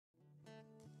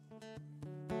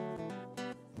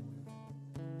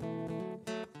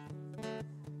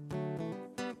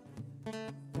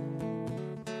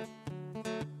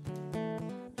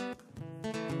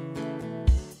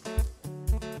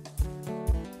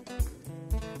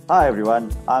Hi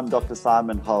everyone, I'm Dr.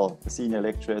 Simon Hull, a senior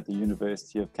lecturer at the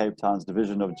University of Cape Town's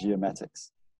Division of Geomatics.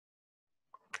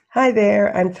 Hi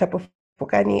there, I'm Tsepo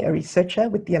Fokani, a researcher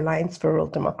with the Alliance for Rural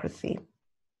Democracy.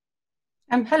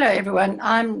 Hello everyone,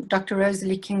 I'm Dr.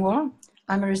 Rosalie Kingwall.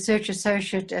 I'm a research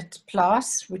associate at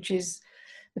PLAS, which is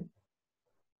the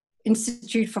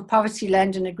Institute for Poverty,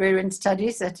 Land and Agrarian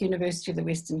Studies at the University of the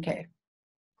Western Cape.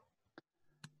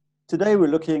 Today we're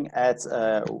looking at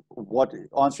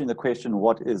answering the question,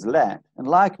 what is land? And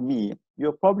like me,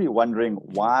 you're probably wondering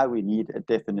why we need a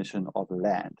definition of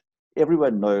land.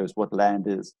 Everyone knows what land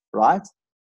is, right?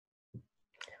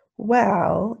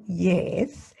 Well,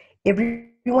 yes,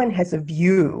 everyone has a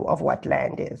view of what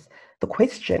land is. The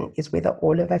question is whether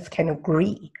all of us can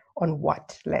agree on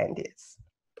what land is.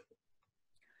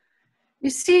 You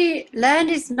see, land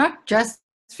is not just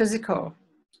physical.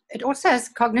 It also has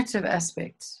cognitive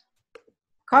aspects.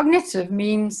 Cognitive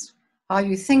means how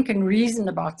you think and reason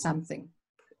about something,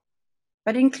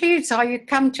 but includes how you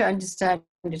come to understand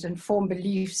it and form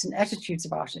beliefs and attitudes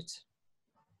about it.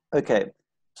 Okay,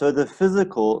 so the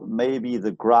physical may be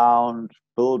the ground,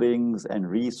 buildings,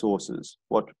 and resources,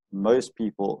 what most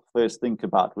people first think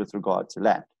about with regard to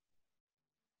land.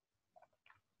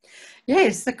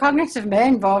 Yes, the cognitive may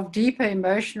involve deeper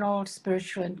emotional,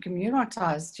 spiritual, and communal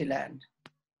ties to land.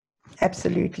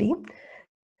 Absolutely.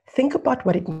 Think about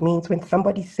what it means when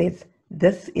somebody says,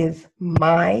 this is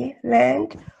my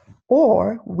land,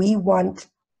 or we want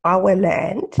our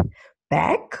land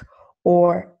back,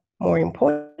 or more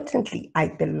importantly, I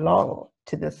belong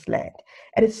to this land.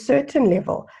 At a certain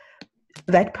level,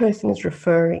 that person is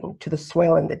referring to the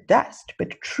soil and the dust,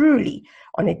 but truly,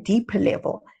 on a deeper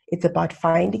level, it's about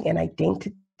finding an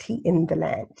identity in the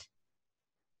land.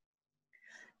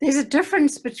 There's a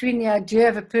difference between the idea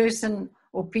of a person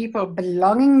or people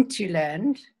belonging to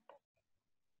land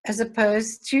as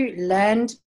opposed to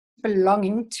land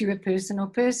belonging to a person or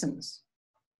persons.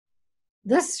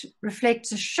 This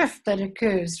reflects a shift that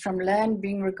occurs from land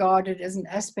being regarded as an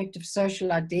aspect of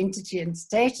social identity and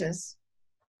status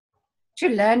to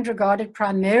land regarded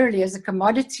primarily as a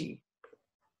commodity,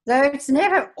 though it's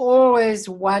never always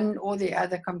one or the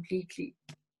other completely.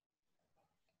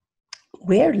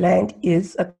 Where land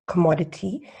is a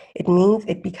commodity, it means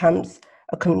it becomes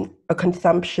a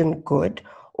consumption good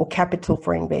or capital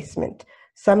for investment.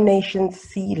 Some nations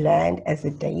see land as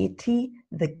a deity,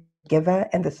 the giver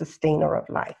and the sustainer of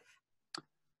life.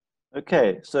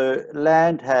 Okay, so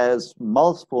land has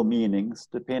multiple meanings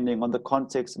depending on the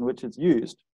context in which it's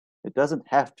used. It doesn't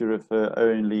have to refer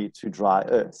only to dry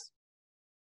earth.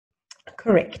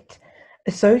 Correct.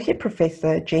 Associate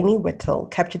Professor Jenny Whittle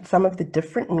captured some of the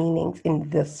different meanings in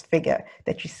this figure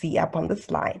that you see up on the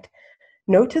slide.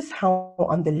 Notice how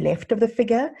on the left of the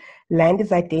figure, land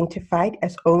is identified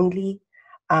as only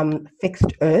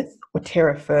fixed earth or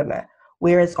terra firma,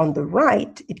 whereas on the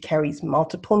right, it carries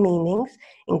multiple meanings,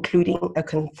 including a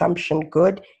consumption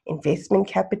good, investment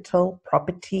capital,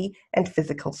 property, and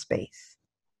physical space.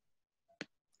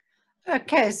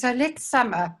 Okay, so let's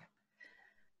sum up.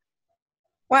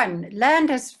 1,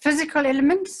 land has physical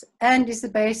elements and is the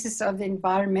basis of the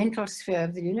environmental sphere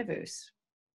of the universe.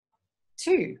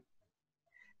 2,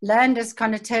 land has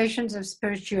connotations of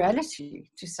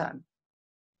spirituality to some.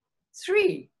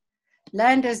 3,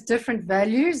 land has different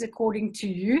values according to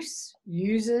use,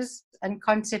 users, and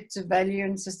concepts of value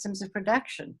and systems of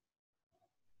production.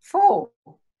 4,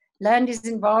 land is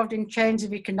involved in chains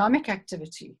of economic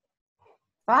activity.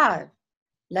 5,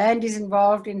 land is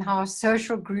involved in how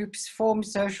social groups form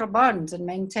social bonds and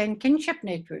maintain kinship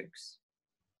networks.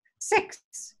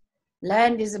 6,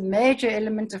 land is a major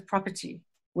element of property,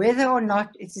 whether or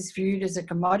not it is viewed as a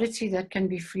commodity that can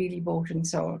be freely bought and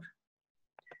sold.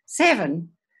 7,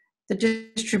 the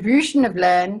distribution of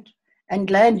land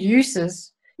and land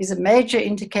uses is a major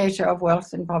indicator of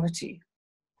wealth and poverty.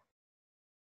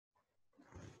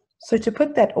 So to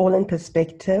put that all in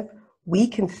perspective, we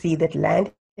can see that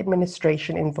land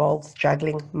administration involves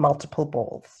juggling multiple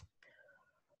balls.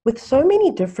 With so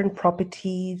many different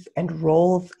properties and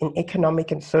roles in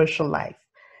economic and social life,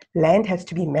 land has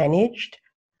to be managed,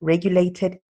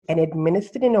 regulated, and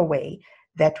administered in a way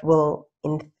that will,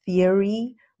 in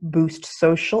theory, boost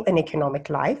social and economic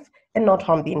life and not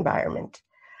harm the environment.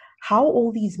 How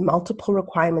all these multiple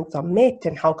requirements are met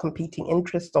and how competing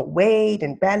interests are weighed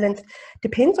and balanced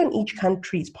depends on each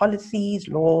country's policies,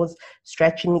 laws,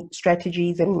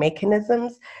 strategies, and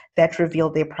mechanisms that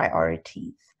reveal their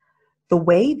priorities. The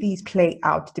way these play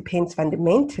out depends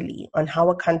fundamentally on how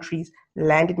a country's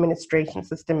land administration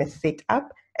system is set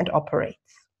up and operates.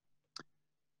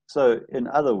 So, in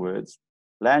other words,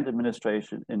 land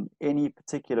administration in any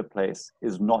particular place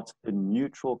is not a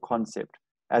neutral concept,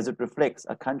 as it reflects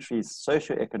a country's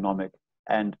socio-economic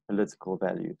and political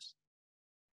values.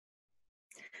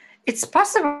 It's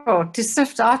possible to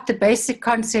sift out the basic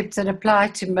concepts that apply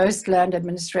to most land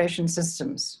administration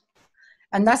systems,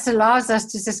 and thus allows us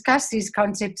to discuss these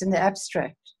concepts in the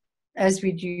abstract, as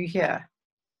we do here.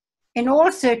 In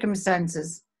all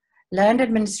circumstances, land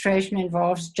administration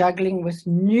involves juggling with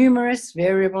numerous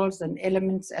variables and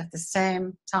elements at the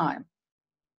same time.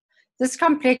 This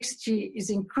complexity is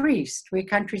increased where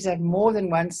countries have more than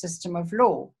one system of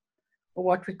law, or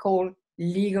what we call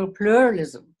legal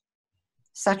pluralism,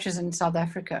 such as in South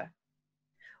Africa.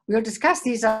 We'll discuss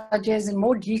these ideas in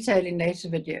more detail in later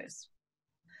videos.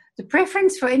 The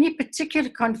preference for any particular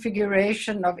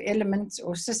configuration of elements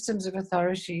or systems of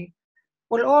authority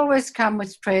will always come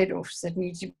with trade-offs that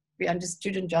need to be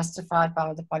understood and justified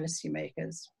by the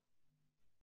policymakers.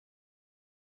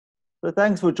 So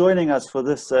thanks for joining us for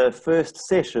this first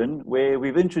session, where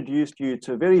we've introduced you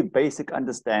to a very basic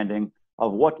understanding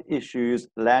of what issues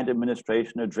land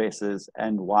administration addresses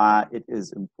and why it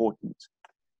is important.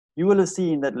 You will have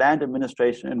seen that land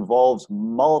administration involves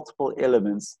multiple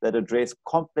elements that address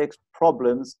complex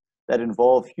problems that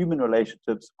involve human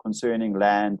relationships concerning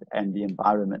land and the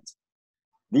environment.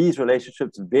 These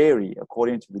relationships vary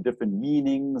according to the different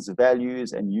meanings,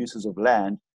 values, and uses of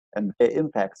land and their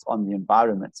impacts on the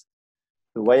environment.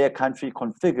 The way a country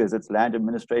configures its land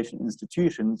administration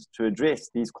institutions to address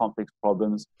these complex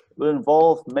problems will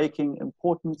involve making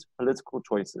important political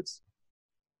choices.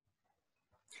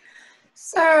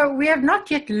 So we have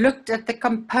not yet looked at the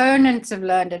components of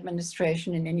land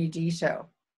administration in any detail.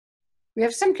 We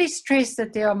have simply stressed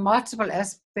that there are multiple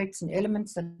aspects and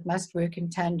elements that must work in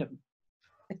tandem.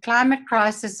 The climate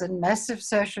crisis and massive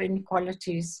social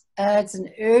inequalities adds an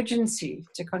urgency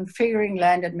to configuring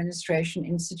land administration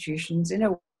institutions in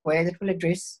a way that will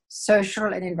address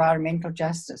social and environmental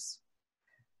justice.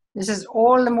 This is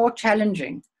all the more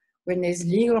challenging when there's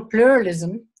legal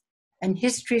pluralism and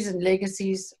histories and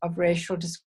legacies of racial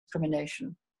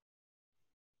discrimination.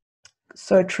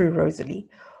 So true, Rosalie.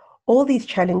 All these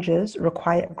challenges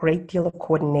require a great deal of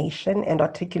coordination and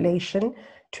articulation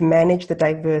to manage the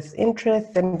diverse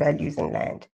interests and values in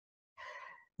land.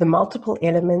 The multiple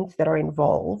elements that are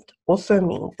involved also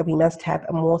means that we must have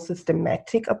a more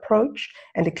systematic approach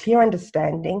and a clear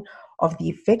understanding of the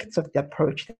effects of the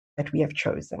approach that we have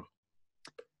chosen.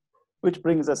 Which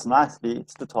brings us nicely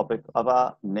to the topic of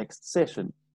our next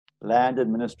session, land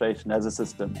administration as a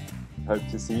system. Hope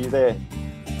to see you there.